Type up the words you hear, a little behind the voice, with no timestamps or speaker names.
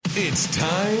It's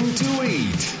time to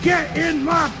eat. Get in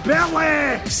my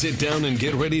belly! Sit down and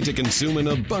get ready to consume an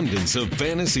abundance of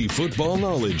fantasy football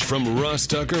knowledge from Ross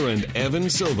Tucker and Evan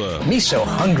Silva. Me so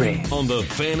hungry. On the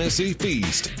Fantasy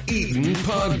Feast Eatin'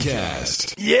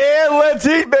 Podcast. Yeah, let's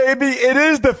eat, baby. It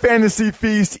is the Fantasy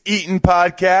Feast Eatin'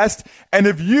 Podcast. And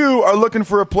if you are looking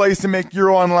for a place to make your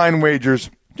online wagers,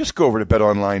 just go over to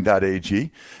betonline.ag.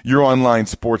 Your online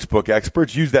sportsbook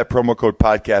experts. Use that promo code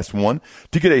podcast1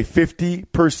 to get a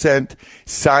 50%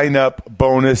 sign-up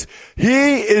bonus.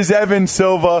 He is Evan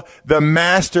Silva, the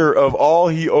master of all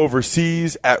he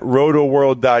oversees at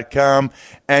rotoworld.com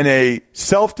and a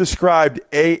self-described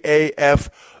AAF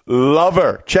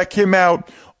lover. Check him out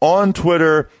on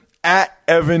Twitter at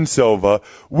Evan Silva.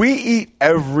 We eat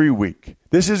every week.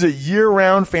 This is a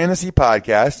year-round fantasy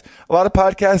podcast. A lot of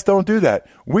podcasts don't do that.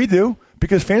 We do,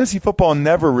 because fantasy football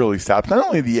never really stops. Not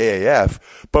only the AAF,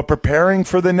 but preparing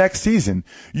for the next season.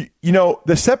 You know,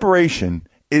 the separation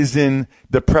is in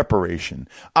the preparation.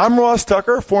 I'm Ross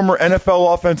Tucker, former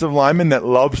NFL offensive lineman that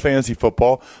loves fantasy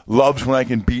football, loves when I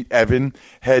can beat Evan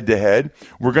head-to-head.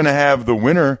 We're going to have the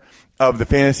winner of the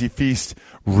Fantasy Feast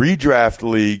Redraft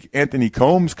League, Anthony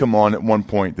Combs, come on at one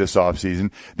point this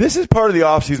offseason. This is part of the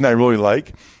offseason I really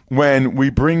like, when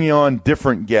we bring on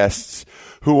different guests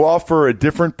who offer a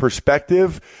different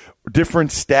perspective, different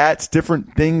stats,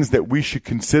 different things that we should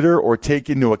consider or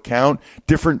take into account,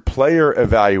 different player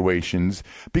evaluations,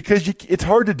 because it's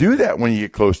hard to do that when you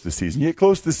get close to the season. You get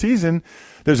close to the season,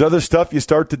 there's other stuff you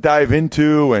start to dive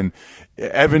into, and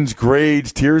Evan's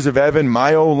grades, Tears of Evan,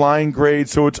 my O-line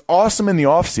grades. So it's awesome in the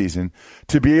offseason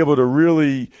to be able to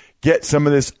really get some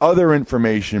of this other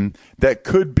information that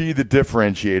could be the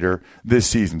differentiator this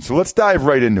season. So let's dive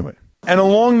right into it. And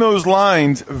along those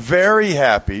lines, very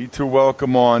happy to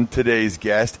welcome on today's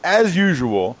guest. As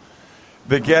usual,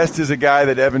 the guest is a guy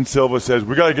that Evan Silva says,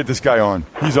 we got to get this guy on.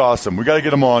 He's awesome. We got to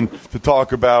get him on to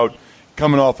talk about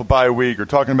coming off a bye week or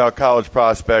talking about college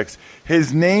prospects.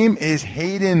 His name is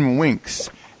Hayden Winks,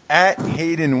 at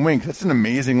Hayden Winks. That's an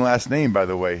amazing last name, by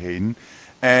the way, Hayden.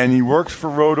 And he works for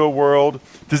Roto World.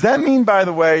 Does that mean, by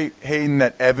the way, Hayden,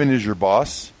 that Evan is your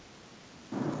boss?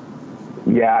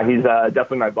 Yeah, he's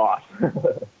definitely my boss.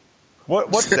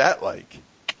 What's that like?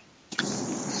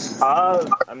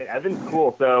 I mean, Evan's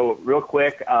cool. So real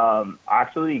quick, I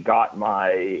actually got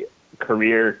my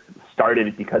career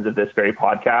started because of this very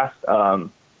podcast.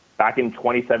 Back in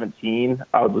 2017,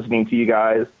 I was listening to you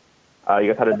guys.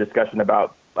 You guys had a discussion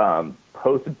about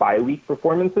post-bye week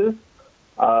performances.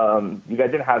 You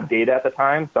guys didn't have data at the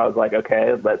time, so I was like,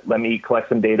 okay, let me collect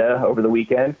some data over the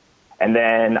weekend. And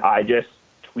then I just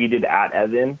tweeted at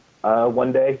Evan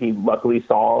one day. He luckily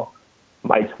saw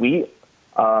my tweet,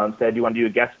 said, do you want to do a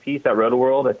guest piece at Roto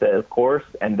World? I said, of course.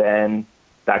 And then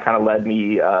that kind of led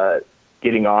me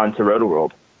getting on to Roto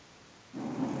World.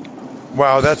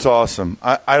 Wow, that's awesome.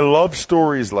 I love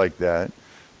stories like that,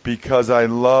 because I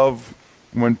love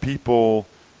when people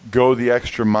go the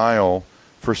extra mile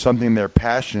for something they're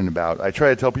passionate about. I try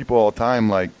to tell people all the time,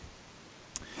 like,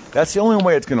 that's the only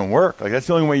way it's going to work. Like, that's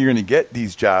the only way you're going to get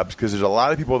these jobs, because there's a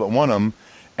lot of people that want them,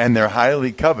 and they're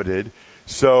highly coveted.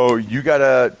 So you got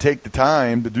to take the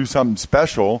time to do something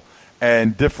special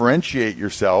and differentiate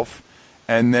yourself,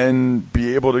 and then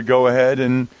be able to go ahead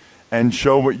and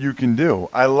show what you can do.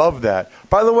 I love that.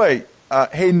 By the way,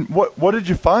 Hayden, what did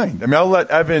you find? I mean, I'll let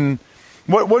Evan.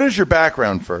 What is your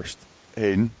background first,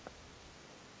 Hayden?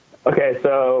 Okay,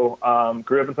 so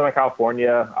grew up in Southern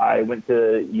California. I went to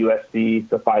USC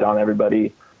to fight on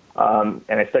everybody, and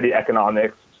I studied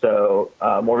economics, so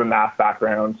more of a math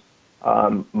background.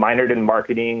 Minored in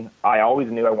marketing. I always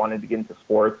knew I wanted to get into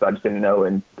sports. I just didn't know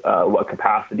in what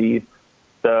capacity.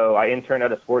 So I interned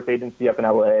at a sports agency up in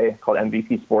LA called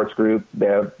MVP Sports Group. They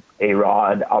have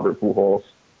A-Rod, Albert Pujols.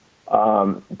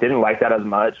 Didn't like that as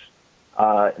much.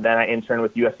 Then I interned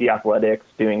with USC Athletics,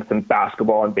 doing some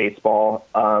basketball and baseball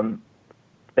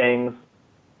things.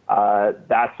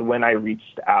 That's when I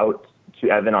reached out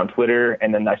to Evan on Twitter,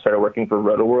 and then I started working for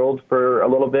Roto World for a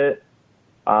little bit.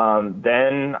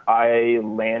 Then I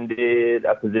landed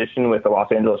a position with the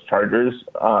Los Angeles Chargers.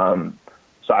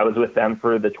 So I was with them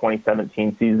for the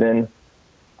 2017 season,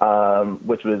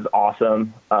 which was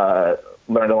awesome.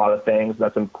 Learned a lot of things,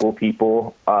 met some cool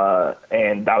people,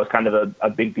 and that was kind of a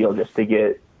big deal just to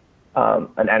get an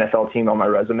NFL team on my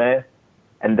resume.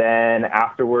 And then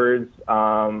afterwards,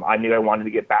 I knew I wanted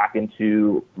to get back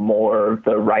into more of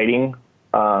the writing.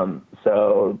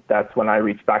 So that's when I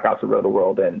reached back out to Roto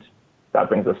World, and that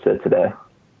brings us to today.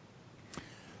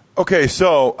 Okay,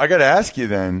 so I got to ask you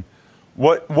then,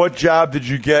 what job did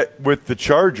you get with the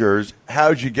Chargers? How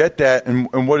did you get that,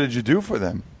 and what did you do for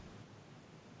them?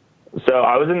 So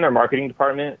I was in their marketing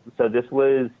department. So this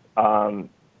was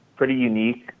pretty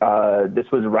unique. This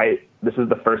was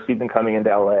the first season coming into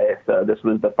LA. So this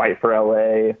was the fight for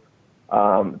LA.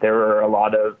 There were a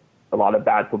lot of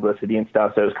bad publicity and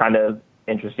stuff. So it was kind of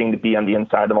interesting to be on the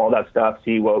inside of all that stuff,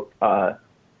 see what the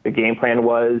game plan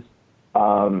was.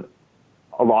 A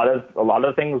lot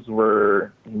of things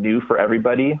were new for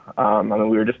everybody. I mean,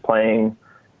 we were just playing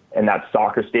in that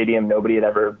soccer stadium. Nobody had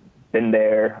ever been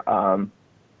there.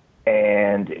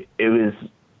 And it was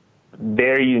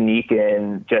very unique,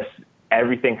 and just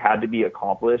everything had to be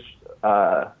accomplished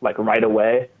like right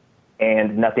away,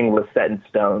 and nothing was set in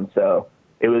stone. So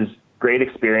it was great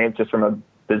experience just from a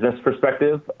business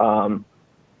perspective.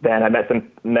 Then I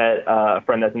met a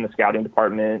friend that's in the scouting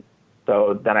department.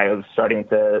 So then I was starting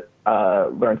to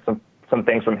learn some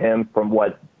things from him, from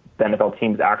what the NFL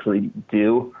teams actually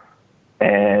do.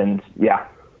 And yeah.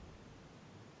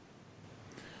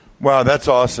 Wow, that's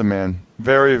awesome, man.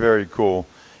 Very, very cool.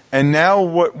 And now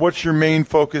what's your main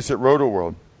focus at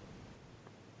RotoWorld?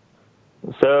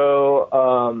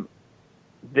 So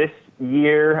this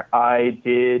year I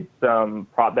did some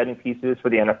prop betting pieces for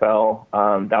the NFL.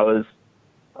 That was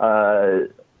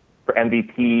for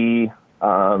MVP,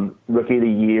 Rookie of the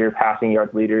Year, passing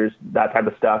yards leaders, that type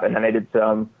of stuff. And then I did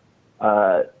some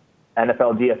NFL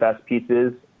DFS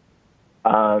pieces.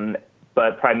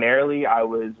 But primarily I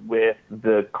was with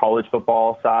the college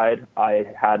football side. I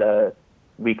had a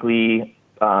weekly,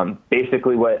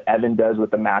 basically what Evan does with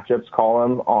the matchups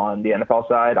column on the NFL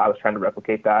side. I was trying to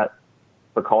replicate that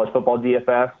for college football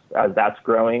DFS as that's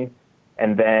growing.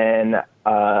 And then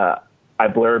I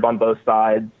blurb on both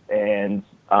sides. And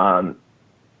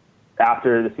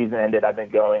after the season ended, I've been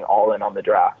going all in on the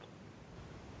draft.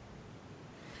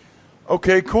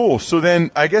 Okay, cool. So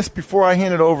then I guess before I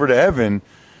hand it over to Evan,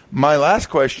 my last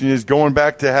question is going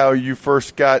back to how you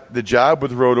first got the job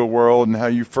with RotoWorld and how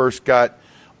you first got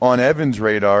on Evan's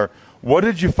radar. What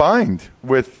did you find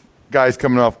with guys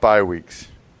coming off bye weeks?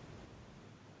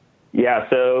 Yeah,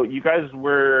 so you guys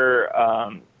were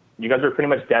pretty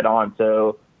much dead on.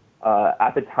 So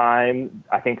at the time,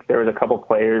 I think there was a couple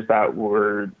players that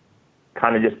were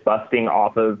kind of just busting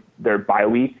off of their bye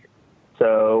week.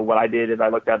 So what I did is I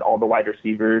looked at all the wide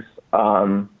receivers.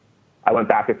 I went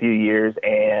back a few years,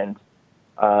 and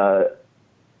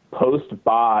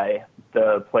post-bye,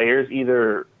 the players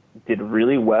either did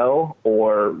really well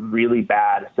or really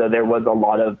bad. So there's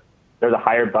a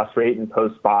higher bust rate in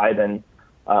post-bye than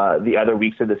the other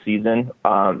weeks of the season.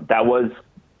 That was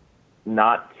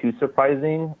not too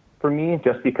surprising for me,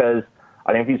 just because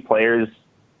I think these players,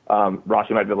 Ross,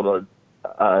 you might be able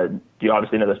to, you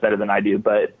obviously know this better than I do,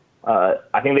 but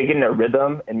I think they get in a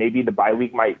rhythm, and maybe the bye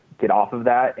week might get off of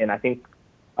that. And I think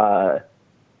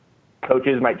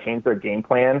coaches might change their game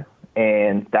plan,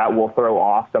 and that will throw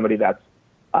off somebody that's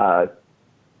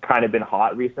kind of been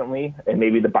hot recently. And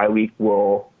maybe the bye week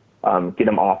will get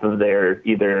them off of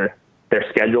either their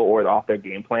schedule or off their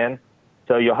game plan.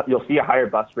 So you'll see a higher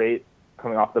bust rate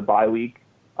coming off the bye week,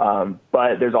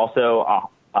 but there's also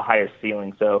a higher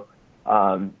ceiling. So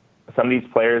some of these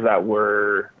players that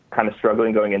were kind of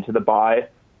struggling going into the bye,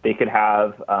 they could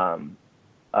have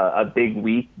a big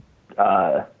week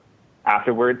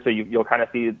afterwards. So you'll kind of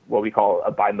see what we call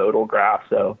a bimodal graph.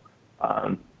 So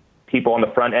people on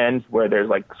the front end where there's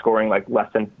like scoring like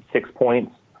less than 6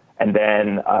 points, and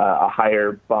then a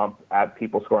higher bump at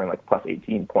people scoring like plus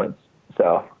 18 points.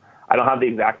 So I don't have the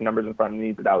exact numbers in front of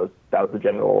me, but that was the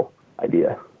general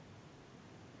idea.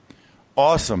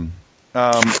 Awesome.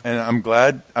 And I'm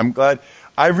glad.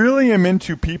 I really am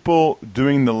into people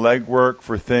doing the legwork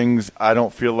for things I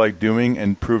don't feel like doing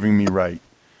and proving me right.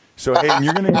 So, Hayden,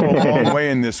 you're going to go a long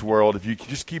way in this world if you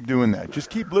just keep doing that.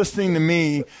 Just keep listening to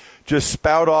me just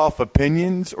spout off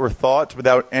opinions or thoughts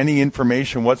without any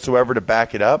information whatsoever to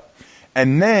back it up.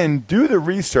 And then do the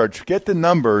research, get the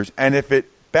numbers, and if it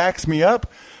backs me up,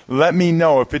 let me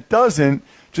know. If it doesn't,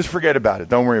 just forget about it.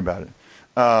 Don't worry about it.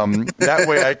 That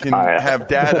way I can have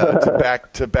data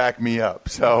to back me up.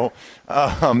 So,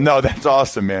 no, that's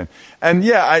awesome, man. And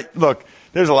yeah,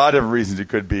 there's a lot of reasons it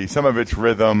could be. Some of it's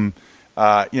rhythm.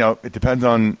 It depends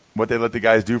on what they let the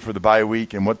guys do for the bye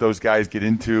week and what those guys get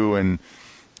into. And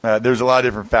there's a lot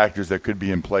of different factors that could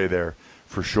be in play there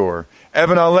for sure.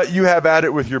 Evan, I'll let you have at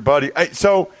it with your buddy.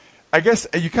 So I guess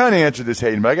you kind of answered this,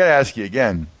 Hayden, but I got to ask you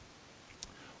again.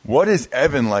 What is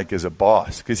Evan like as a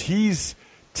boss? Because he's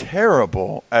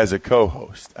terrible as a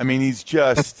co-host. I mean, he's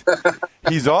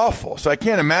awful. So I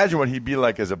can't imagine what he'd be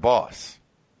like as a boss.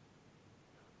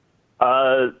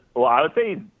 Well, I would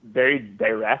say very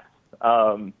direct.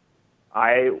 Right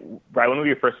when we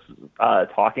were first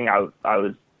talking, I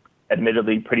was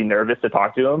admittedly pretty nervous to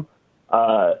talk to him.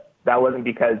 that wasn't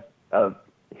because of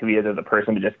who he is as a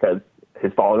person, but just because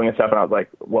his following and stuff. And I was like,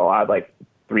 well, I have like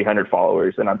 300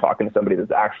 followers, and I'm talking to somebody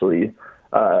that's actually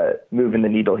moving the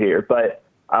needle here. But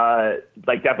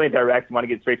like definitely direct, want to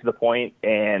get straight to the point,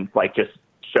 and like just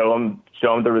show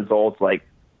them the results, like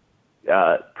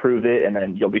prove it, and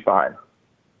then you'll be fine.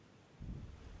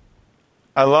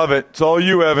 I love it. It's all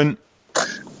you, Evan.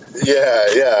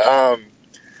 Yeah.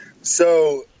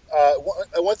 So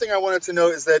one thing I wanted to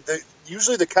note is that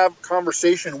usually the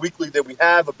conversation weekly that we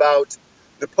have about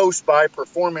the post-bye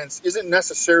performance isn't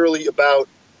necessarily about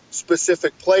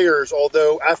specific players,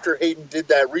 although after Hayden did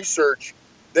that research,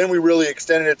 then we really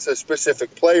extended it to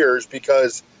specific players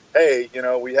because, hey,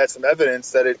 we had some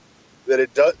evidence that it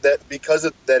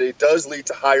does lead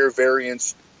to higher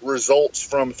variance results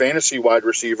from fantasy wide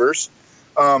receivers.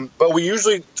 But we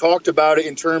usually talked about it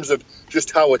in terms of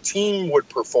just how a team would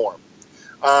perform.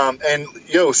 And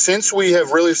since we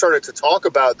have really started to talk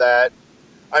about that,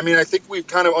 I mean, I think we've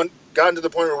kind of gotten to the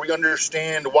point where we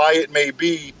understand why it may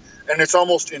be, and it's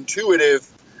almost intuitive.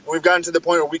 And we've gotten to the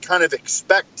point where we kind of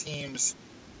expect teams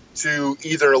to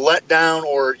either let down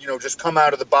or, just come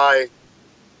out of the bye,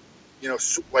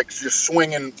 like just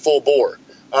swinging full bore.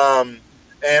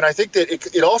 And I think that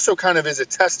it also kind of is a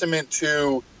testament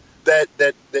to that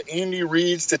the Andy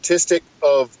Reid statistic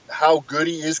of how good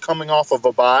he is coming off of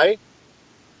a bye.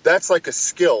 That's like a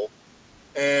skill,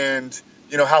 and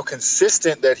how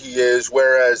consistent that he is.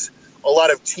 Whereas a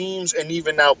lot of teams and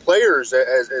even now players,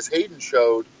 as Hayden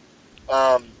showed,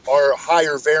 are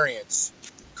higher variance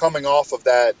coming off of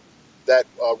that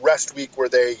rest week where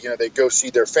they go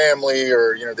see their family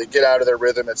or they get out of their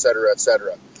rhythm, et cetera, et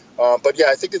cetera. But yeah,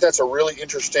 I think that's a really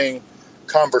interesting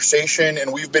conversation,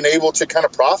 and we've been able to kind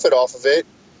of profit off of it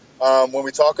when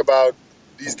we talk about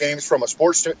these games from a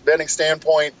sports betting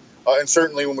standpoint, and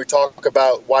certainly when we talk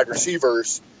about wide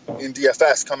receivers in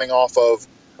DFS coming off of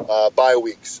bye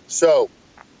weeks. So,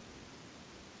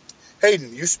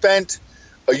 Hayden, you spent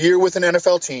a year with an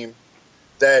NFL team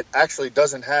that actually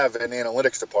doesn't have an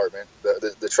analytics department.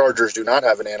 The Chargers do not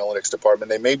have an analytics department.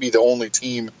 They may be the only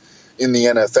team in the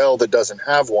NFL that doesn't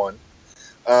have one.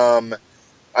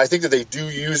 I think that they do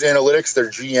use analytics. Their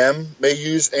GM may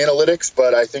use analytics,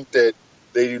 but I think that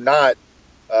they do not,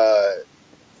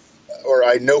 or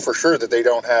I know for sure that they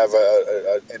don't have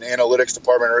an analytics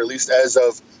department, or at least as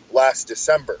of last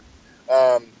December.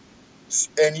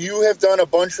 And you have done a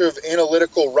bunch of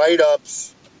analytical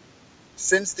write-ups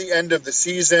since the end of the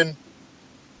season,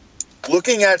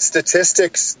 looking at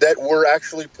statistics that were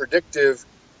actually predictive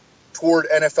toward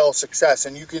NFL success.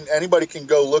 And anybody can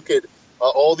go look at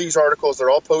all these articles.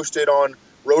 They're all posted on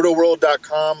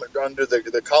rotoworld.com under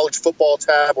the college football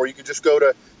tab, or you can just go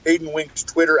to Hayden Wink's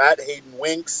Twitter at Hayden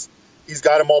Winks. He's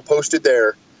got them all posted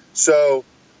there. So,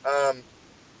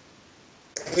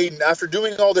 Hayden, after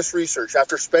doing all this research,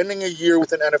 after spending a year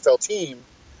with an NFL team,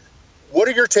 what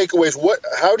are your takeaways?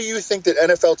 How do you think that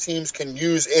NFL teams can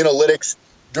use analytics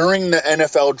during the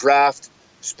NFL draft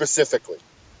specifically?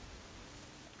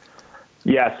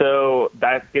 Yeah, so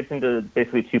that gets into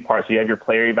basically two parts. You have your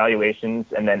player evaluations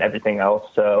and then everything else.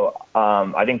 So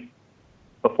I think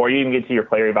before you even get to your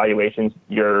player evaluations,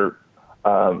 your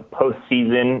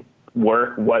postseason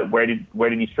work, where did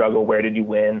you struggle, where did you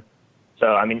win?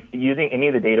 So, I mean, using any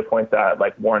of the data points that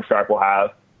like Warren Sharp will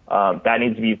have, that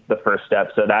needs to be the first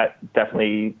step. So that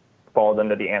definitely falls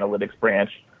under the analytics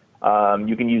branch.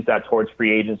 You can use that towards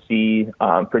free agency,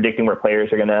 predicting where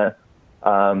players are going to,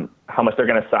 how much they're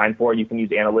going to sign for. You can use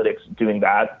analytics doing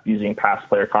that, using past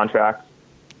player contracts.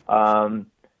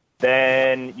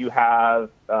 Then you have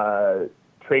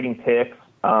trading picks.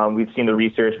 We've seen the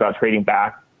research about trading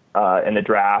back in the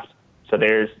draft. So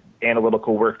there's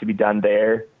analytical work to be done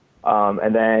there.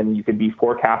 And then you could be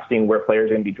forecasting where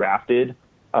players are going to be drafted.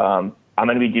 I'm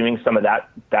going to be doing some of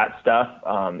that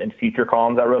stuff in future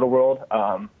columns at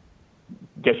RotoWorld.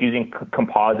 Just using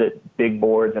composite big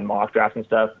boards and mock drafts and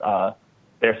stuff.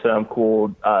 There's some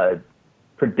cool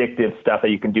predictive stuff that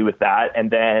you can do with that.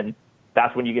 And then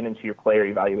that's when you get into your player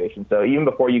evaluation. So even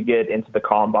before you get into the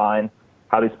combine,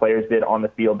 how these players did on the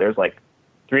field, there's like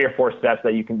 3 or 4 steps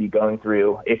that you can be going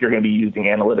through if you're going to be using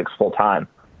analytics full time.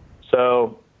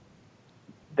 So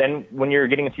then when you're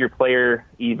getting into your player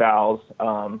evals,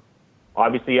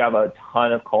 obviously you have a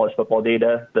ton of college football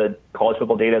data. The college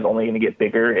football data is only going to get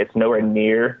bigger. It's nowhere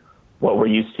near what we're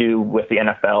used to with the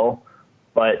NFL.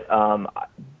 But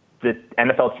the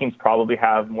NFL teams probably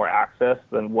have more access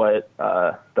than what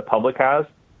the public has.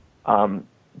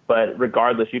 But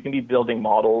regardless, you can be building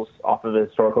models off of the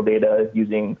historical data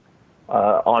using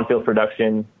on-field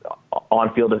production,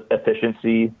 on-field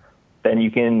efficiency. Then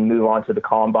you can move on to the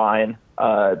combine.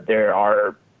 There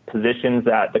are positions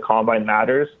that the combine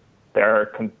matters.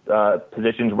 There are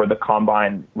positions where the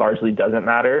combine largely doesn't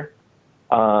matter.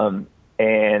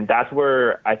 And that's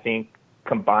where I think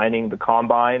combining the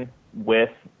combine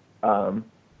with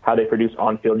how they produce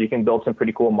on field, you can build some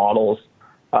pretty cool models.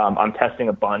 I'm testing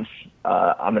a bunch.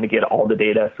 I'm going to get all the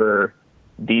data for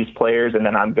these players, and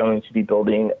then I'm going to be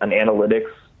building an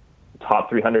analytics top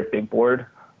 300 big board.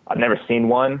 I've never seen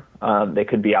one. They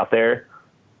could be out there,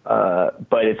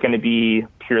 but it's going to be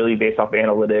purely based off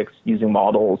analytics, using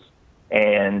models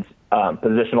and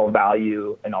positional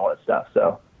value and all that stuff.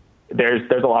 So there's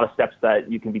a lot of steps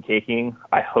that you can be taking.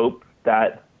 I hope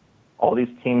that all these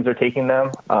teams are taking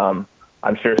them.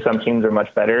 I'm sure some teams are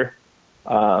much better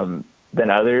than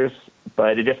others,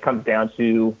 but it just comes down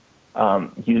to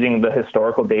using the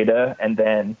historical data and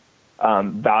then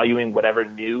valuing whatever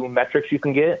new metrics you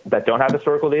can get that don't have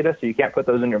historical data. So you can't put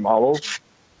those in your models,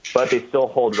 but they still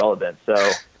hold relevance. So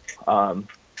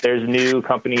there's new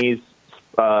companies,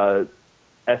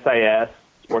 SIS,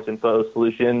 Sports Info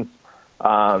Solutions,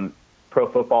 Pro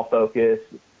Football Focus.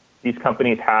 These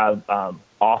companies have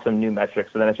awesome new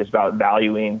metrics, so then it's just about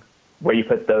valuing where you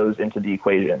put those into the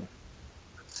equation.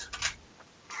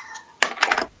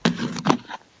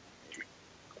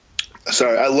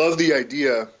 Sorry, I love the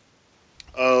idea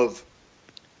of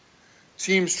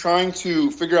teams trying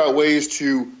to figure out ways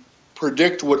to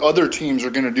predict what other teams are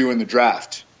going to do in the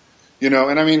draft. And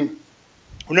I mean,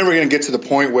 we're never going to get to the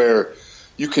point where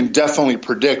you can definitely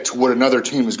predict what another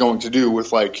team is going to do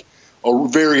with like a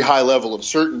very high level of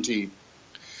certainty.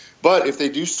 But if they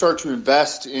do start to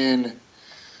invest in,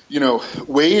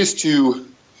 ways to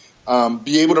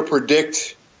be able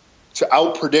to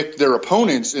out-predict their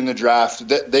opponents in the draft,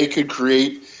 that they could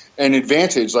create an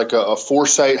advantage, like a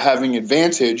foresight having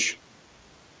advantage,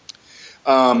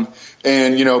 and,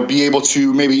 be able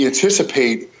to maybe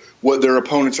anticipate what their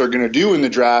opponents are going to do in the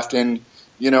draft. And,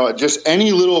 just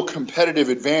any little competitive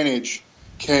advantage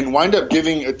can wind up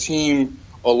giving a team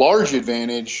a large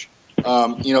advantage,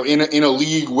 in a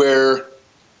league where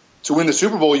to win the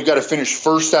Super Bowl, you got to finish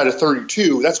first out of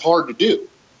 32. That's hard to do.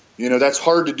 That's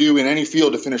hard to do in any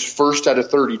field, to finish first out of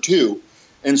 32.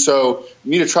 And so you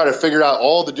need to try to figure out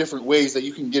all the different ways that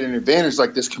you can get an advantage,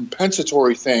 like this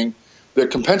compensatory thing. The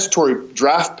compensatory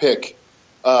draft pick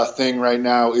thing right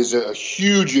now is a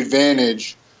huge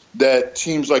advantage that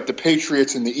teams like the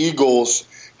Patriots and the Eagles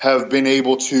have been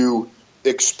able to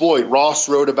exploit. Ross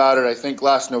wrote about it, I think,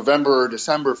 last November or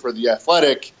December for The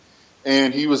Athletic,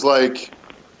 and he was like,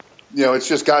 it's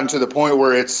just gotten to the point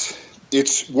where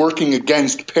it's working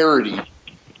against parity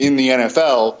in the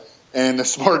NFL, and the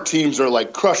smart teams are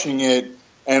like crushing it,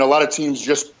 and a lot of teams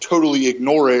just totally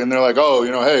ignore it, and they're like, oh,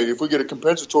 hey, if we get a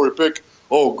compensatory pick,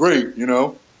 oh, great,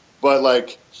 but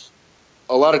like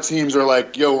a lot of teams are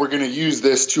like, yo, we're going to use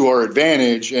this to our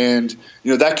advantage, and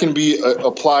that can be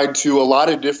applied to a lot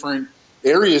of different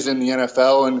areas in the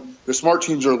NFL, and the smart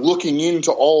teams are looking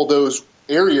into all those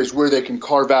areas where they can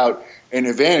carve out an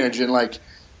advantage, and like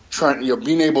trying,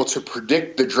 being able to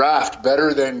predict the draft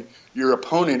better than your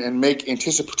opponent and make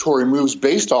anticipatory moves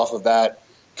based off of that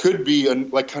could be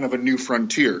kind of a new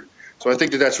frontier. So I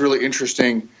think that's really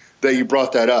interesting that you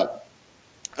brought that up.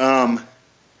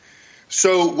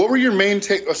 So what were your main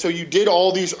take? So you did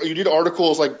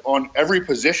articles like on every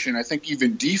position, I think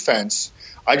even defense.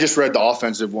 I just read the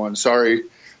offensive one. Sorry,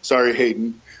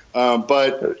 Hayden.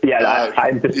 But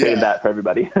I just made that for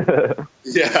everybody.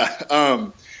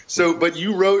 Yeah. But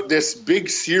you wrote this big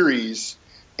series,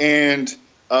 and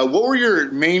what were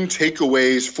your main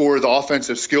takeaways for the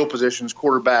offensive skill positions: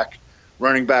 quarterback,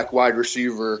 running back, wide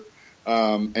receiver,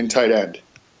 and tight end?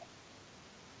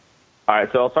 All right,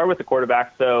 so I'll start with the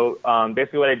quarterback. So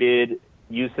basically what I did,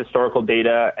 use historical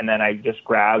data, and then I just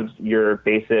grabbed your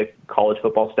basic college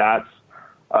football stats,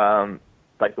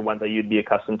 like the ones that you'd be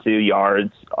accustomed to,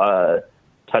 yards,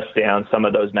 touchdowns, some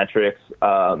of those metrics.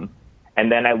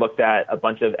 And then I looked at a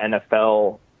bunch of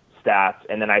NFL stats,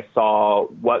 and then I saw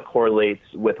what correlates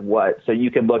with what. So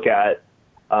you can look at,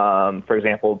 for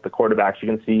example, the quarterbacks. You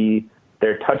can see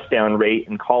their touchdown rate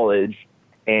in college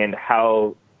and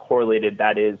how correlated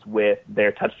that is with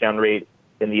their touchdown rate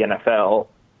in the NFL,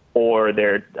 or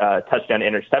their touchdown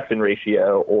interception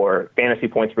ratio, or fantasy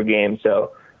points per game.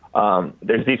 So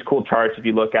there's these cool charts. If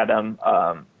you look at them,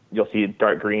 you'll see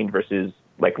dark green versus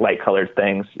like light colored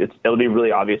things. It'll be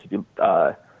really obvious if you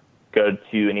go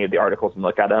to any of the articles and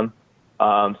look at them.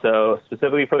 So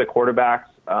specifically for the quarterbacks,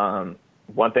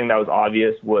 one thing that was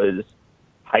obvious was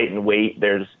height and weight.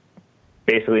 There's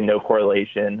basically no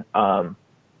correlation.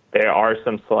 There are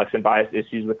some selection bias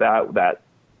issues with that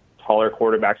taller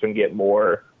quarterbacks can get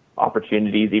more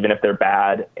opportunities, even if they're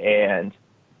bad. And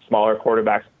smaller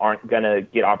quarterbacks aren't going to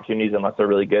get opportunities unless they're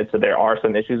really good. So there are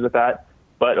some issues with that.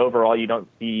 But overall, you don't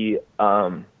see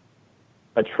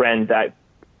a trend that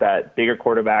bigger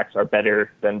quarterbacks are better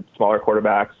than smaller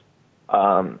quarterbacks.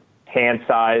 Hand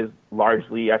size,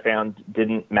 largely, I found,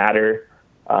 didn't matter.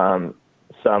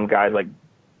 Some guys like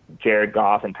Jared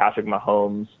Goff and Patrick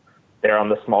Mahomes, they're on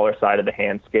the smaller side of the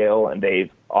hand scale, and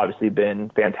they've obviously been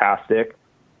fantastic.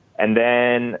 And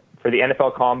then for the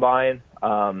NFL Combine,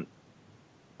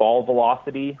 ball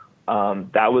velocity,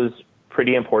 that was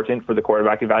pretty important for the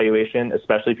quarterback evaluation,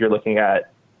 especially if you're looking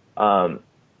at NFL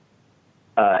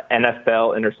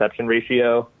interception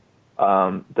ratio.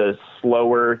 The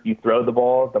slower you throw the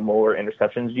ball, the more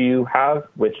interceptions you have,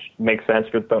 which makes sense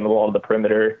for throwing the ball to the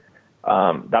perimeter.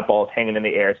 That ball is hanging in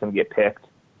the air, it's going to get picked.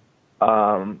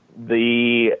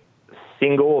 The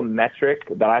single metric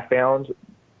that I found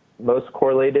most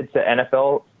correlated to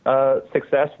NFL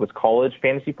success was college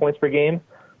fantasy points per game.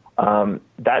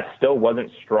 That still wasn't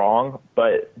strong,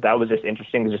 but that was just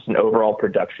interesting. It was just an overall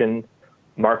production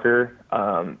marker.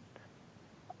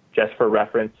 Just for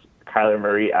reference, Kyler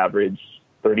Murray averaged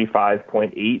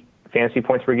 35.8 fantasy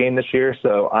points per game this year,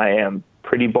 so I am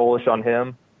pretty bullish on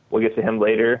him. We'll get to him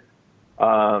later.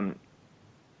 For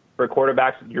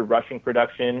quarterbacks, your rushing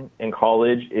production in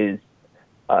college is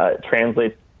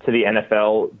translates to the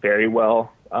NFL very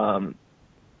well.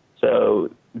 So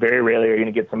very rarely are you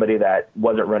going to get somebody that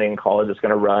wasn't running in college that's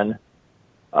going to run.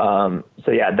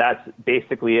 So yeah, that's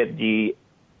basically it. The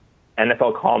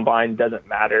NFL Combine doesn't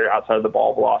matter outside of the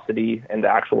ball velocity and the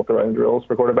actual throwing drills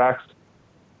for quarterbacks.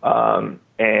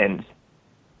 And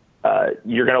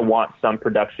you're going to want some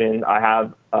production. I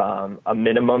have a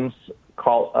minimums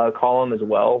column as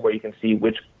well, where you can see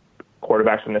which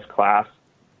quarterbacks from this class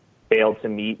failed to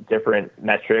meet different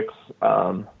metrics,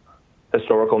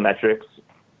 historical metrics.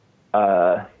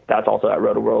 That's also at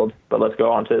RotoWorld. But let's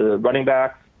go on to the running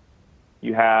backs.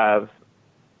 You have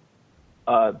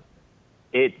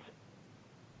it's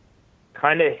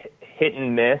kind of hit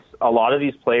and miss. A lot of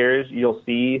these players you'll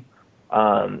see,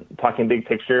 talking big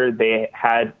picture, they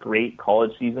had great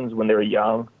college seasons when they were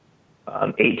young,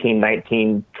 18,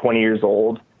 19, 20 years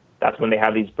old. That's when they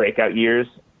have these breakout years.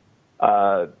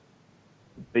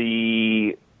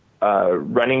 The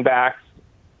running backs,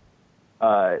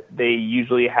 they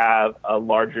usually have a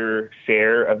larger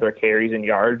share of their carries and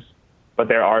yards, but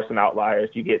there are some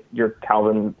outliers. You get your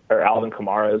Alvin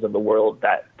Kamaras of the world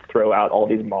that throw out all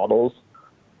these models.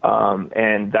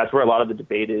 And that's where a lot of the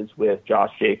debate is with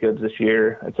Josh Jacobs this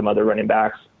year and some other running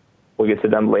backs. We'll get to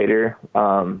them later.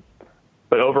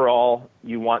 But overall,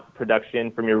 you want production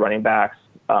from your running backs.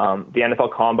 The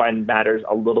NFL Combine matters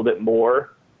a little bit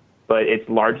more, but it's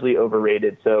largely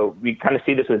overrated. So we kind of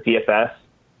see this with DFS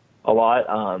a lot.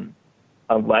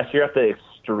 Unless you're at the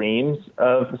extremes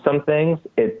of some things,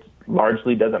 it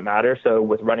largely doesn't matter. So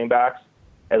with running backs,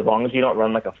 as long as you don't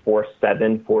run like a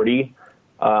 4.7 40,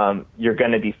 you're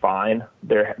going to be fine.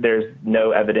 There's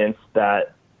no evidence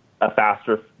that a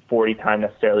faster 40 time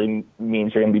necessarily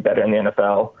means you're going to be better in the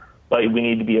NFL. But we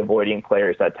need to be avoiding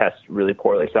players that test really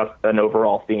poorly. So that's an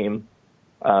overall theme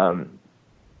for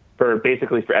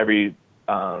every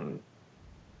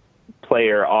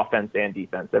player, offense and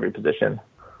defense, every position.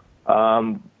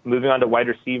 Moving on to wide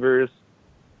receivers,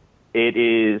 it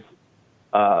is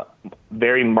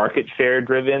very market share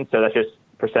driven. So that's just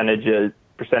percentage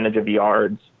of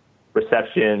yards,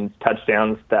 receptions,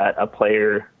 touchdowns that a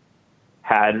player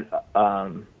had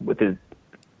with his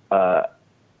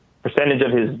percentage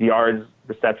of his yards,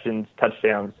 receptions,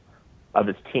 touchdowns of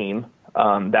his team.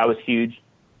 That was huge.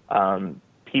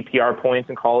 PPR points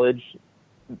in college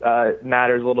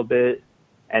matters a little bit.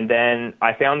 And then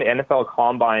I found the NFL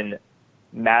Combine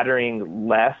mattering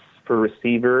less for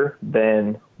receiver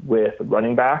than with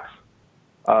running backs.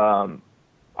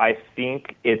 I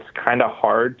think it's kind of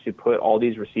hard to put all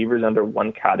these receivers under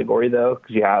one category, though,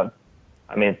 because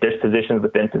there's positions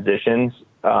within positions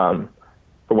for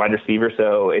wide receiver.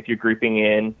 So if you're grouping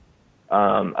in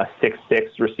a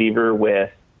 6'6" receiver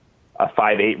with a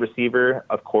 5'8" receiver,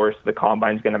 of course, the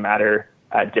Combine's going to matter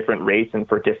at different rates and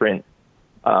for different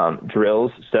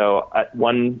drills. So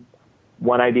one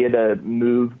idea to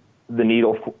move the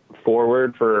needle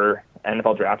forward for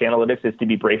NFL draft analytics is to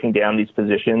be breaking down these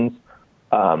positions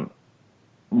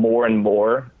more and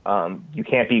more. You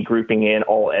can't be grouping in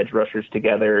all edge rushers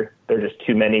together. There's just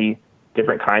too many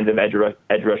different kinds of edge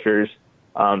rushers.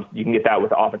 You can get that with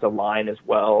the offensive line as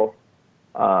well.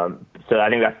 So I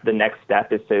think that's the next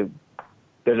step, is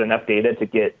there's enough data to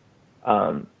get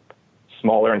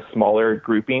smaller and smaller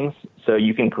groupings. So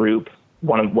you can group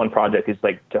one project is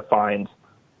like to find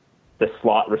the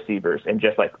slot receivers and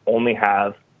just like only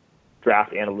have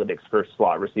draft analytics for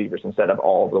slot receivers instead of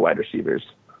all of the wide receivers.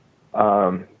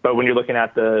 But when you're looking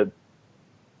at the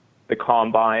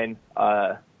combine,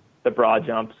 the broad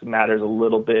jumps matters a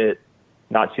little bit,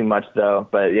 not too much though.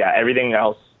 But yeah, everything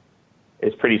else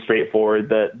is pretty straightforward.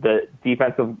 The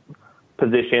defensive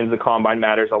positions, the combine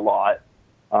matters a lot.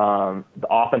 The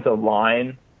offensive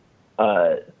line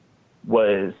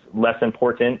was less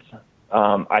important.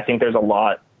 I think there's a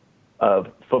lot of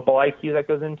football IQ that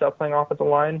goes into playing offensive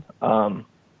line,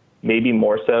 maybe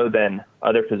more so than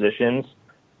other positions.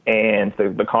 And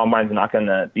the combine's not going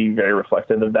to be very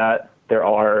reflective of that. There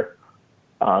are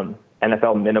NFL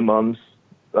minimums,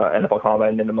 NFL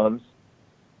combine minimums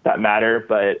that matter.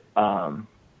 But,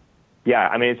 yeah,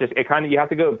 I mean, it's just you have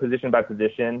to go position by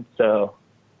position. So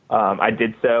I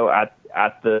did so at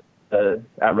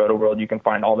RotoWorld. You can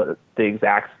find all the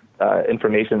exact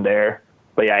information there.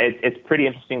 But yeah, it's pretty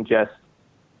interesting. Just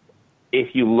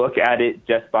if you look at it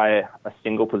just by a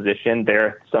single position, there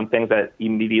are some things that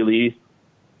immediately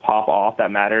pop off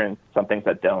that matter and some things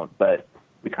that don't. But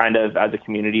we kind of, as a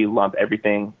community, lump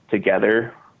everything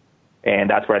together, and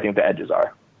that's where I think the edges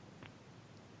are.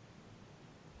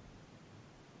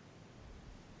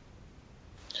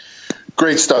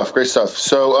 Great stuff.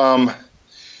 So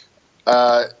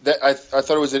I thought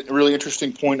it was a really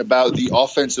interesting point about the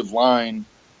offensive line,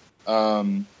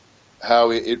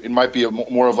 how it might be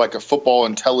more of like a football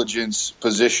intelligence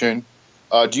position.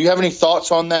 Do you have any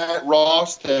thoughts on that,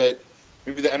 Ross, that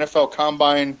maybe the NFL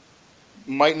Combine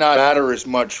might not matter as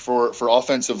much for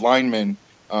offensive linemen?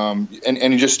 And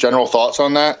any just general thoughts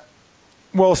on that?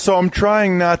 Well, so I'm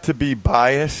trying not to be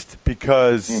biased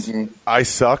because I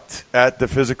sucked at the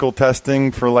physical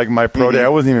testing for like my pro day. I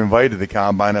wasn't even invited to the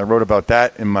Combine. I wrote about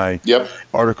that in my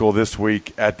article this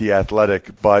week at The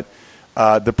Athletic. But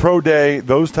the pro day,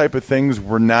 those type of things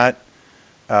were not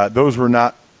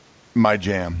my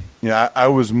jam. You know, I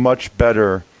was much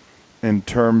better in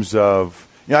terms of,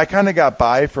 you know, I kind of got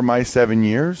by for my 7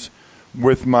 years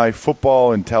with my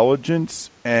football intelligence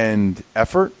and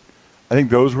effort. I think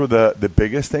those were the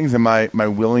biggest things, and my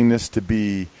willingness to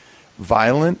be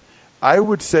violent. I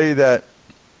would say that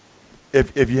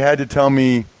if you had to tell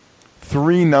me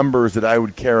 3 numbers that I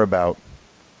would care about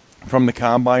from the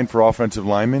Combine for offensive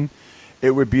linemen,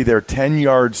 it would be their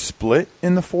 10-yard split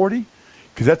in the 40,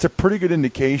 because that's a pretty good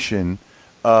indication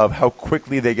of how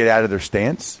quickly they get out of their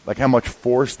stance, like how much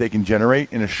force they can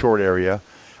generate in a short area.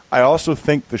 I also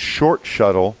think the short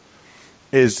shuttle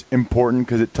is important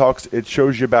because it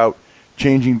shows you about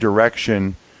changing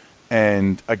direction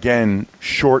and, again,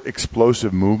 short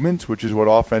explosive movements, which is what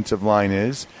offensive line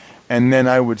is. And then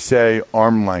I would say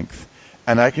arm length.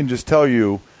 And I can just tell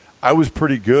you I was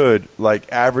pretty good,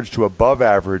 like average to above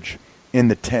average in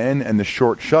the 10 and the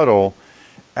short shuttle,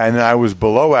 and then I was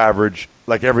below average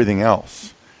like everything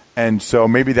else. And so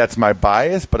maybe that's my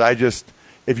bias, but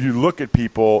if you look at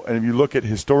people and if you look at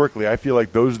historically, I feel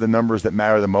like those are the numbers that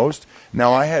matter the most.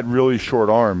 Now, I had really short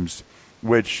arms,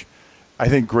 which I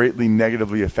think greatly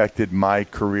negatively affected my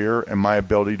career and my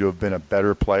ability to have been a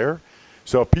better player.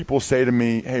 So if people say to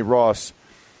me, hey, Ross,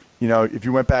 you know, if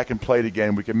you went back and played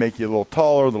again, we could make you a little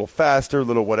taller, a little faster, a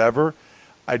little whatever,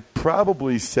 I'd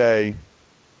probably say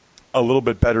a little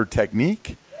bit better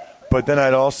technique. But then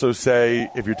I'd also say,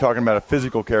 if you're talking about a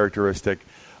physical characteristic,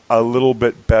 a little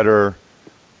bit better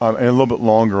and a little bit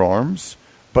longer arms.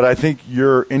 But I think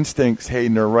your instincts,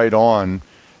 Hayden, are right on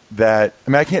that. I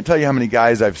mean, I can't tell you how many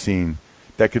guys I've seen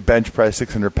that could bench press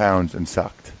 600 pounds and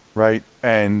sucked, right?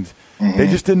 And they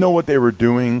just didn't know what they were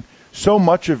doing. So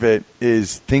much of it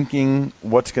is thinking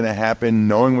what's going to happen,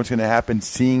 knowing what's going to happen,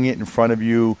 seeing it in front of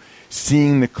you,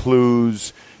 seeing the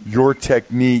clues, your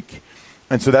technique.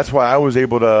 And so that's why I was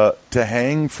able to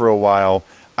hang for a while.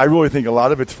 I really think a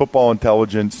lot of it's football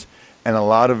intelligence, and a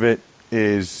lot of it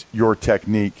is your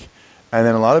technique. And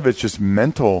then a lot of it's just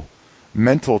mental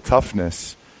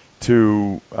toughness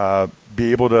to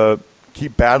be able to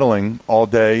keep battling all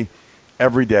day,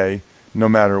 every day, no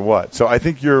matter what. So I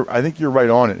think you're right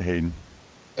on it, Hayden.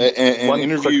 An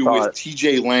interview with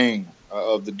T.J. Lang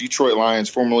of the Detroit Lions,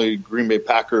 formerly Green Bay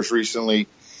Packers, recently,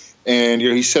 and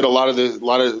he said a lot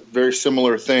of very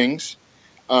similar things.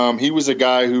 He was a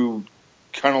guy who,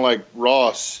 kind of like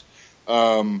Ross,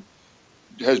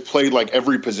 has played like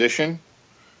every position,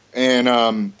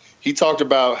 and he talked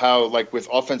about how, like, with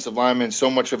offensive linemen, so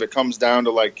much of it comes down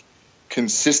to like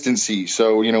consistency.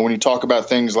 So, when you talk about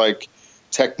things like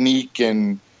technique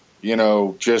and,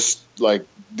 just like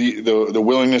the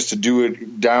willingness to do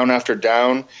it down after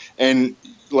down. And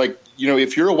like,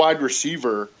 if you're a wide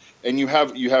receiver and you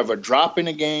have a drop in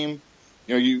a game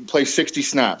you play 60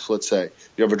 snaps, let's say.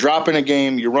 You have a drop in a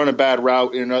game, you run a bad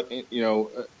route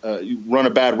you run a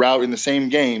bad route in the same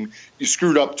game, you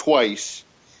screwed up twice,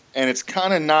 and it's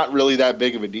kind of not really that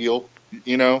big of a deal,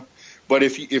 But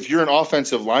if you're an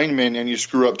offensive lineman and you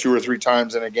screw up 2 or 3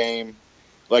 times in a game,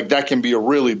 like that can be a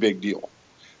really big deal.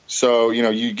 So,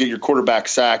 you get your quarterback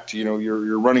sacked,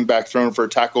 your running back thrown for a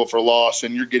tackle for loss,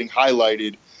 and you're getting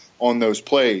highlighted on those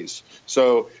plays.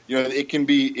 So, it can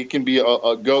be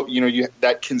a go,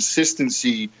 that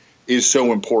consistency is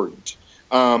so important.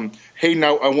 Hayden,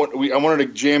 I wanted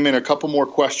to jam in a couple more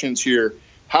questions here.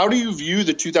 How do you view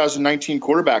the 2019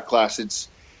 quarterback class?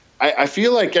 I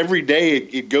feel like every day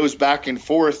it goes back and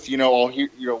forth.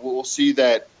 We'll see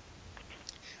that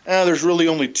there's really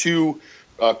only 2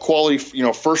 quality,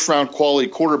 first round quality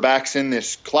quarterbacks in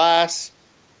this class,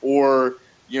 or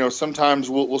sometimes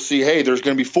we'll see, hey, there's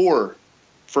going to be 4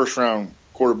 first round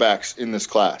quarterbacks in this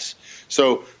class.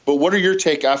 So, but what is your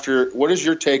take after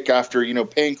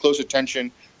paying close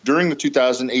attention during the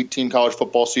 2018 college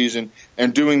football season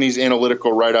and doing these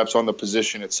analytical write-ups on the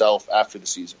position itself after the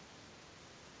season?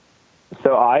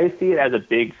 So I see it as a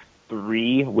big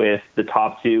 3 with the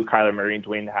top 2, Kyler Murray and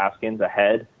Dwayne Haskins,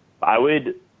 ahead. I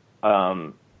would,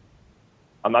 I'm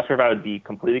not sure if I would be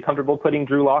completely comfortable putting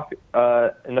Drew Lock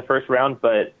in the first round,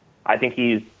 but I think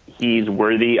he's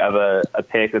worthy of a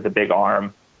pick with a big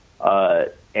arm,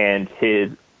 and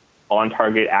his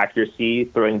on-target accuracy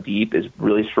throwing deep is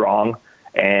really strong,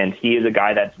 and he is a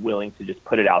guy that's willing to just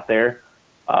put it out there.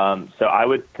 So I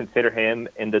would consider him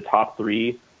in the top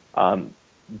 3.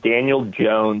 Daniel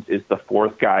Jones is the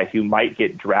 4th guy who might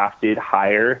get drafted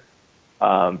higher.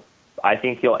 I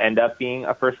think he'll end up being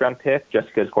a first-round pick just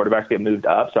because quarterbacks get moved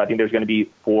up. So I think there's going to be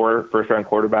 4 first-round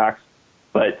quarterbacks.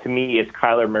 But to me, it's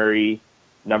Kyler Murray,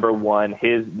 number 1.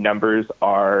 His numbers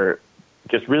are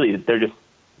just really,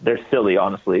 they're silly,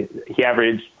 honestly. He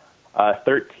averaged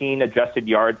 13 adjusted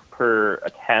yards per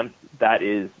attempt. That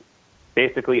is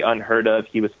basically unheard of.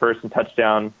 He was first in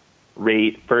touchdown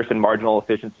rate, first in marginal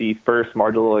efficiency, first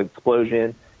marginal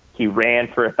explosion. He ran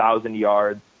for 1,000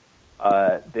 yards.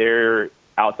 They're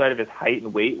outside of his height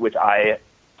and weight, which I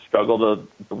struggle to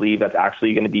believe that's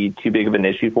actually going to be too big of an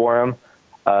issue for him.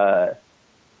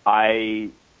 I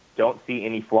don't see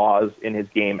any flaws in his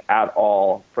game at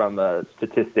all from a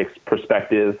statistics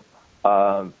perspective.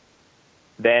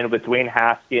 Then with Dwayne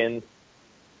Haskins,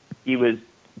 he was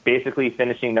basically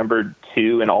finishing number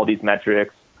 2 in all these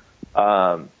metrics.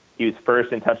 He was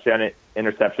first in touchdown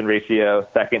interception ratio,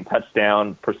 second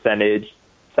touchdown percentage,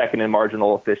 second in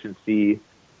marginal efficiency.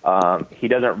 He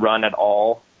doesn't run at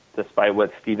all, despite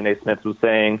what Stephen A. Smith was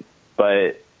saying,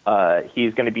 but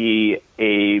he's going to be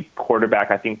a quarterback,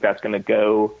 I think, that's going to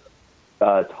go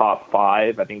top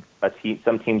 5. I think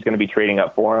some team's going to be trading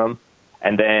up for him.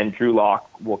 And then Drew Lock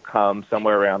will come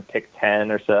somewhere around pick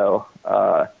 10 or so.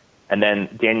 And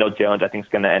then Daniel Jones, I think,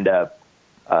 is going to end up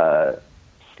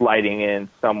sliding in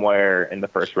somewhere in the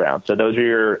first round. So those are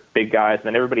your big guys. And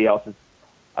then everybody else is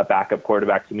a backup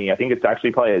quarterback to me. I think it's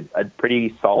actually probably a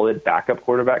pretty solid backup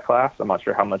quarterback class. I'm not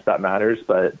sure how much that matters,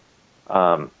 but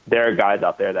there are guys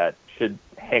out there that should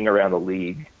hang around the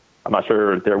league. I'm not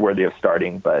sure they're worthy of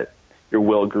starting, but your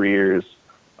Will Greers,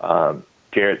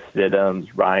 Jarrett Stidhams,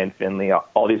 Ryan Finley,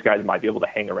 all these guys might be able to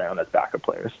hang around as backup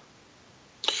players.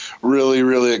 Really,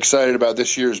 really excited about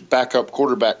this year's backup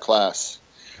quarterback class.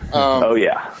 Oh,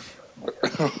 yeah.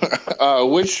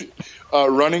 Which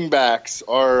running backs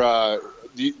are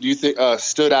do you think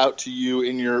stood out to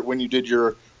you when you did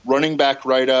your running back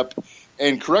write-up?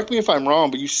 And correct me if I'm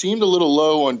wrong, but you seemed a little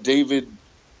low on David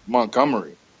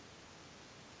Montgomery.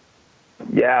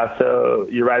 Yeah, so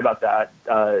you're right about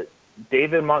that.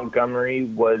 David Montgomery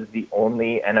was the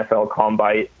only NFL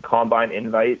Combine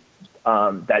invite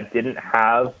that didn't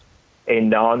have a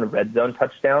non-red zone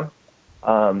touchdown.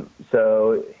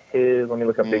 So let me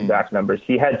look up the exact numbers.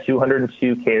 He had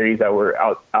 202 carries that were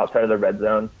outside of the red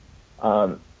zone.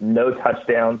 No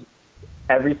touchdowns.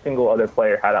 Every single other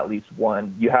player had at least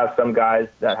one. You have some guys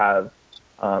that have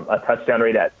a touchdown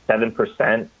rate at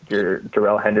 7%. Your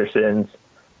Darrell Henderson's,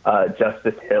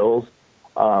 Justice Hills.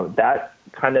 That's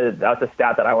a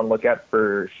stat that I want to look at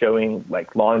for showing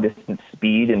like long distance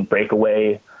speed and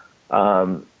breakaway,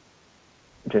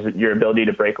 just your ability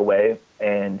to break away.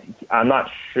 And I'm not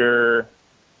sure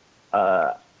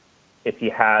if he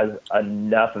has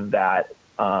enough of that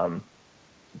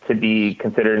to be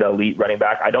considered an elite running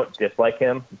back. I don't dislike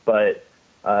him, but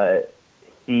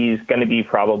he's going to be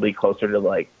probably closer to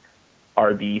like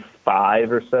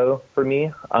RB5 or so for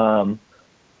me.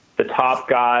 The top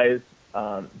guys,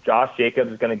 Josh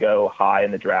Jacobs is going to go high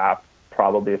in the draft,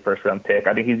 probably a first-round pick.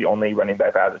 I think he's the only running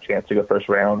back that has a chance to go first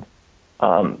round.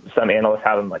 Some analysts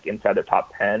have him like inside their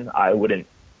top 10. I wouldn't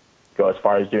go as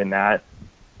far as doing that,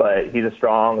 but he's a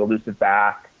strong, elusive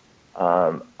back.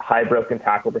 High broken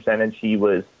tackle percentage. He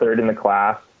was third in the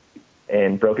class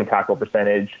in broken tackle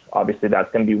percentage. Obviously,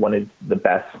 that's going to be one of the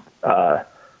best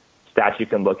stats you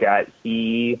can look at.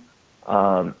 He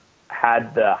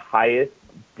had the highest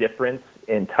difference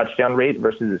in touchdown rate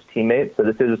versus his teammates. So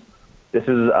this is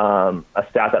a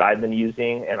stat that I've been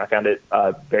using, and I found it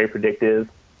very predictive.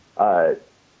 How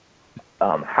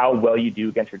well you do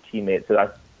against your teammates. So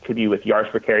that could be with yards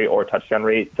per carry or touchdown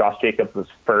rate. Josh Jacobs was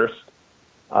first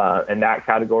in that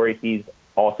category. He's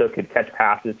also could catch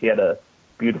passes. He had a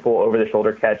beautiful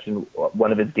over-the-shoulder catch in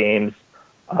one of his games.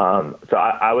 So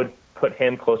I would put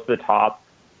him close to the top.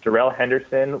 Darrell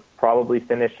Henderson probably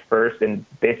finished first in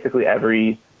basically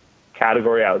every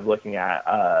category I was looking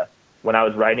at. When I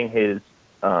was writing his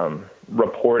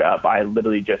report up, I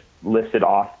literally just listed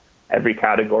off every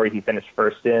category he finished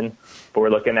first in. But we're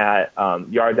looking at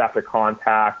yards after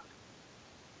contact,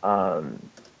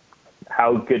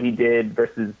 how good he did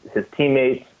versus his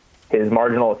teammates, his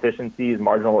marginal efficiency, his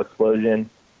marginal explosion.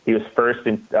 He was first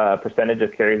in percentage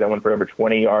of carries that went for over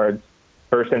 20 yards,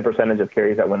 first in percentage of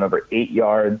carries that went over 8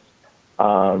 yards.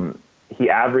 He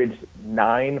averaged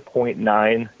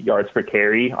 9.9 yards per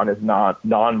carry on his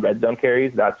non-red zone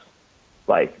carries. That's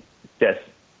like just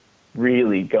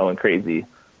really going crazy.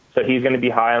 So he's going to be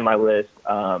high on my list.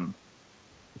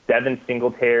 Devin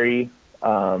Singletary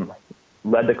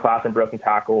led the class in broken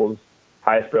tackles,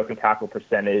 highest broken tackle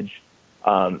percentage.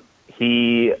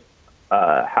 He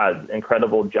has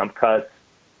incredible jump cuts.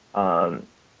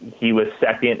 He was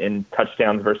second in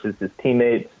touchdowns versus his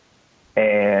teammates,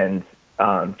 and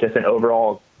just an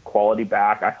overall quality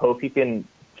back. I hope he can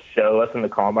show us in the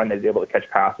combine that he's able to catch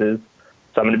passes.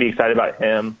 So I'm going to be excited about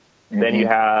him. Mm-hmm. Then you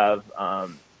have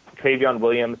Travion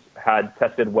Williams had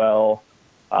tested well.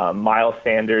 Miles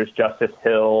Sanders, Justice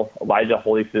Hill, Elijah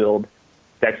Holyfield,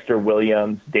 Dexter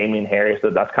Williams, Damian Harris. So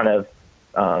that's kind of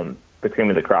the cream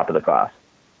of the crop of the class.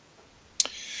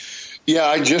 Yeah,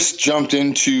 I just jumped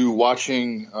into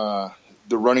watching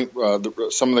the running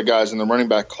some of the guys in the running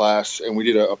back class, and we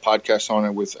did a podcast on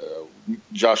it with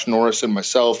Josh Norris and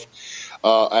myself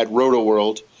at Roto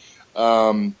World.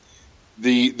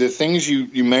 The things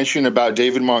you mentioned about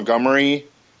David Montgomery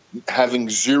having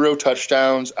 0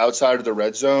 touchdowns outside of the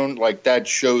red zone, like that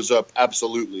shows up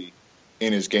absolutely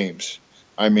in his games.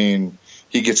 I mean,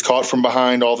 he gets caught from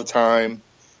behind all the time.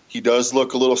 He does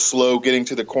look a little slow getting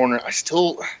to the corner. I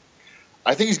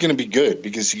think he's going to be good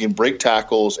because he can break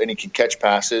tackles and he can catch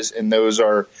passes, and those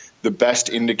are the best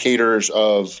indicators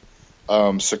of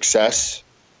success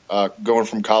going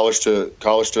from college to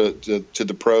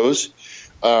the pros.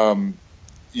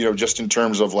 Just in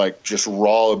terms of like just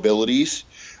raw abilities.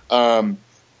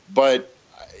 But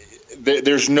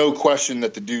there's no question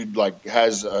that the dude like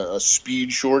has a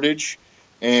speed shortage,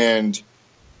 and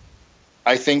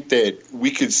I think that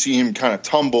we could see him kind of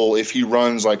tumble if he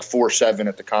runs like 4.7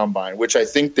 at the combine, which I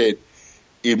think that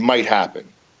it might happen.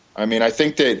 I mean, I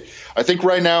think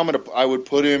right now I would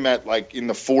put him at like in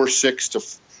the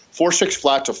 4.6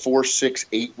 flat to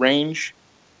 4.68 range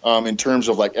in terms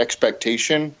of like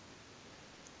expectation.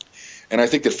 And I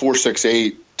think that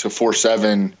 4.68 to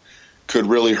 4.7 could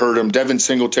really hurt him. Devin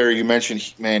Singletary, you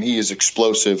mentioned, man, he is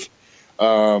explosive.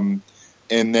 And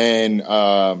then,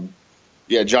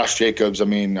 Josh Jacobs, I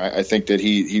mean, I think that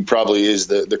he probably is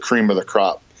the cream of the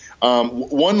crop.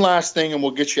 One last thing, and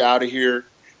we'll get you out of here,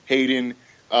 Hayden.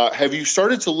 Have you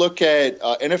started to look at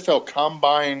NFL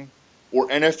Combine or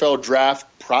NFL Draft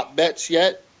prop bets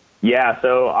yet? Yeah,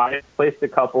 so I placed a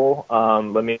couple.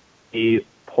 Let me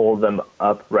pull them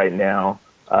up right now.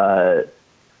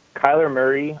 Kyler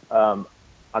Murray, I'm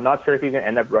not sure if he's going to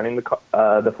end up running the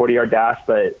 40-yard dash,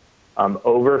 but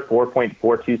over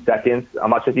 4.42 seconds. I'm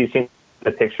not sure if you've seen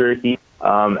the picture. He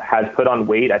has put on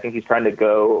weight. I think he's trying to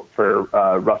go for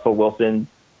Russell Wilson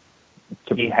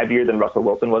to be heavier than Russell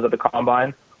Wilson was at the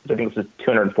combine, which I think was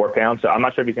 204 pounds. So I'm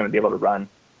not sure if he's going to be able to run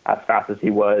as fast as he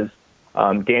was.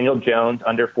 Daniel Jones,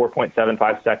 under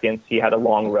 4.75 seconds. He had a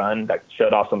long run that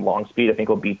showed off some long speed. I think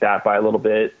he'll beat that by a little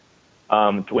bit.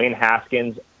 Dwayne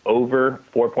Haskins, over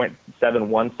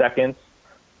 4.71 seconds.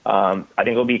 I think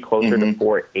he'll be closer to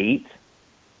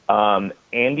 4.8.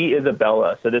 Andy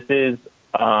Isabella. So this is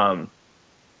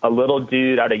a little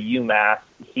dude out of UMass.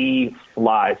 He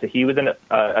flies. So he was in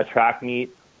a track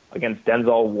meet against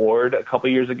Denzel Ward a couple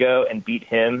years ago and beat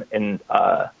him in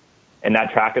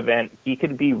that track event. He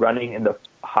could be running in the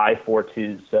high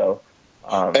 4.2s. So,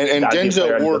 and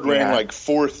Denzel Ward ran like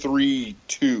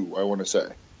 4.32, I want to say.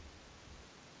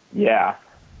 Yeah.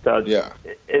 So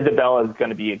Isabella is going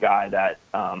to be a guy that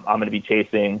I'm going to be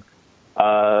chasing.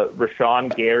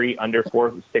 Rashawn Gary under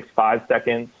 4.65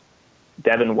 seconds.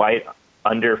 Devin White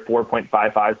under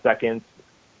 4.55 seconds.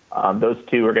 Those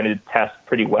two are going to test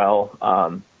pretty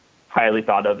well. Highly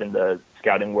thought of in the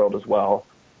scouting world as well.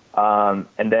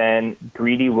 And then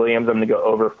Greedy Williams, I'm going to go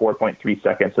over 4.3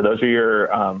 seconds. So those are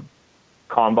your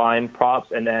combine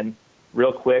props. And then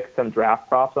real quick, some draft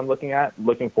props I'm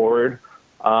looking forward.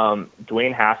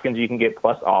 Dwayne Haskins, you can get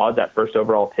plus odds at first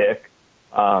overall pick.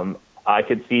 I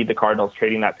could see the Cardinals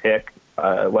trading that pick,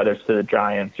 whether it's to the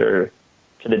Giants or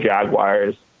to the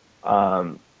Jaguars.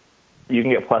 You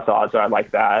can get plus odds, so I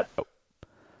like that.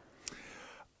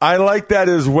 I like that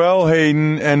as well,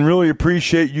 Hayden, and really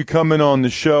appreciate you coming on the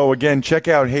show. Again, check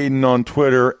out Hayden on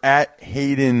Twitter, at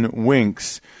Hayden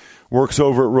Winks. Works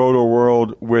over at Roto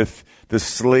World with the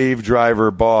slave driver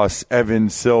boss, Evan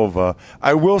Silva.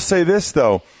 I will say this,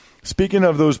 though. Speaking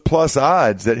of those plus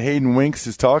odds that Hayden Winks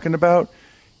is talking about,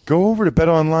 go over to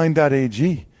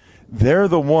betonline.ag. They're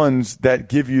the ones that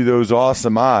give you those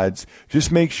awesome odds.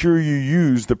 Just make sure you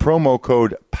use the promo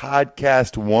code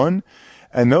podcast1,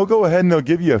 and they'll go ahead and they'll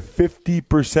give you a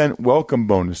 50% welcome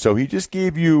bonus. So he just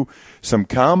gave you some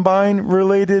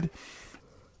combine-related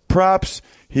props.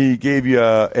 He gave you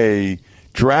a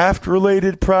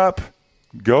draft-related prop.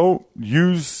 Go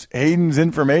use Hayden's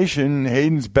information,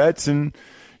 Hayden's bets, and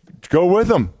go with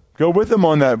him. Go with him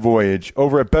on that voyage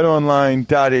over at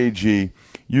betonline.ag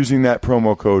using that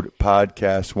promo code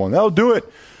podcast1. That'll do it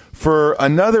for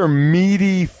another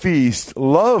meaty feast.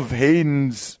 Love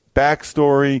Hayden's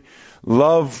backstory.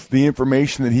 Love the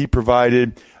information that he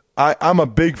provided. I'm a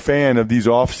big fan of these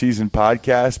off-season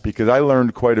podcasts because I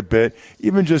learned quite a bit.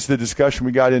 Even just the discussion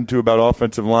we got into about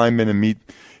offensive linemen and me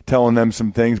telling them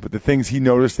some things, but the things he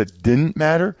noticed that didn't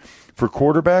matter for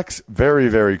quarterbacks, very,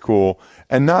 very cool.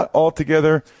 And not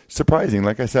altogether surprising.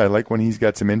 Like I said, I like when he's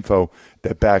got some info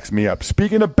that backs me up.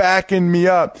 Speaking of backing me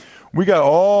up, we got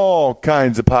all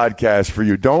kinds of podcasts for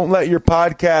you. Don't let your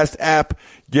podcast app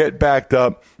get backed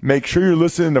up. Make sure you're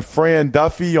listening to Fran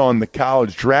Duffy on the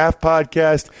College Draft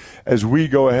Podcast as we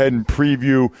go ahead and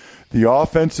preview the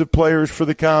offensive players for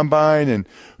the Combine and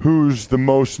who's the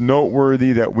most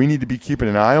noteworthy that we need to be keeping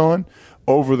an eye on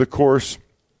over the course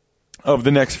of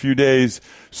the next few days.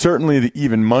 Certainly the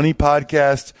Even Money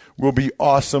podcast will be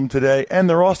awesome today, and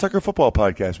the Ross Tucker Football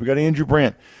podcast. We got Andrew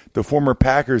Brandt, the former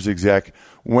Packers exec,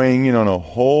 weighing in on a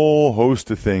whole host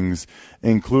of things,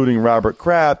 including Robert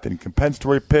Kraft and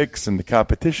compensatory picks and the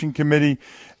competition committee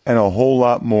and a whole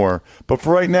lot more. But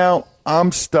for right now,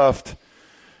 I'm stuffed.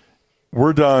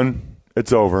 We're done.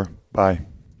 It's over. Bye.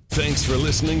 Thanks for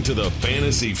listening to the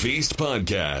Fantasy Feast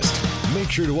podcast.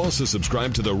 Make sure to also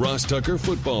subscribe to the Ross Tucker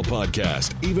Football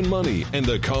Podcast, Even Money, and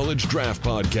the College Draft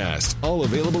Podcast, all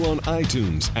available on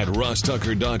iTunes at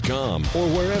rosstucker.com or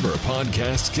wherever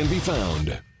podcasts can be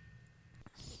found.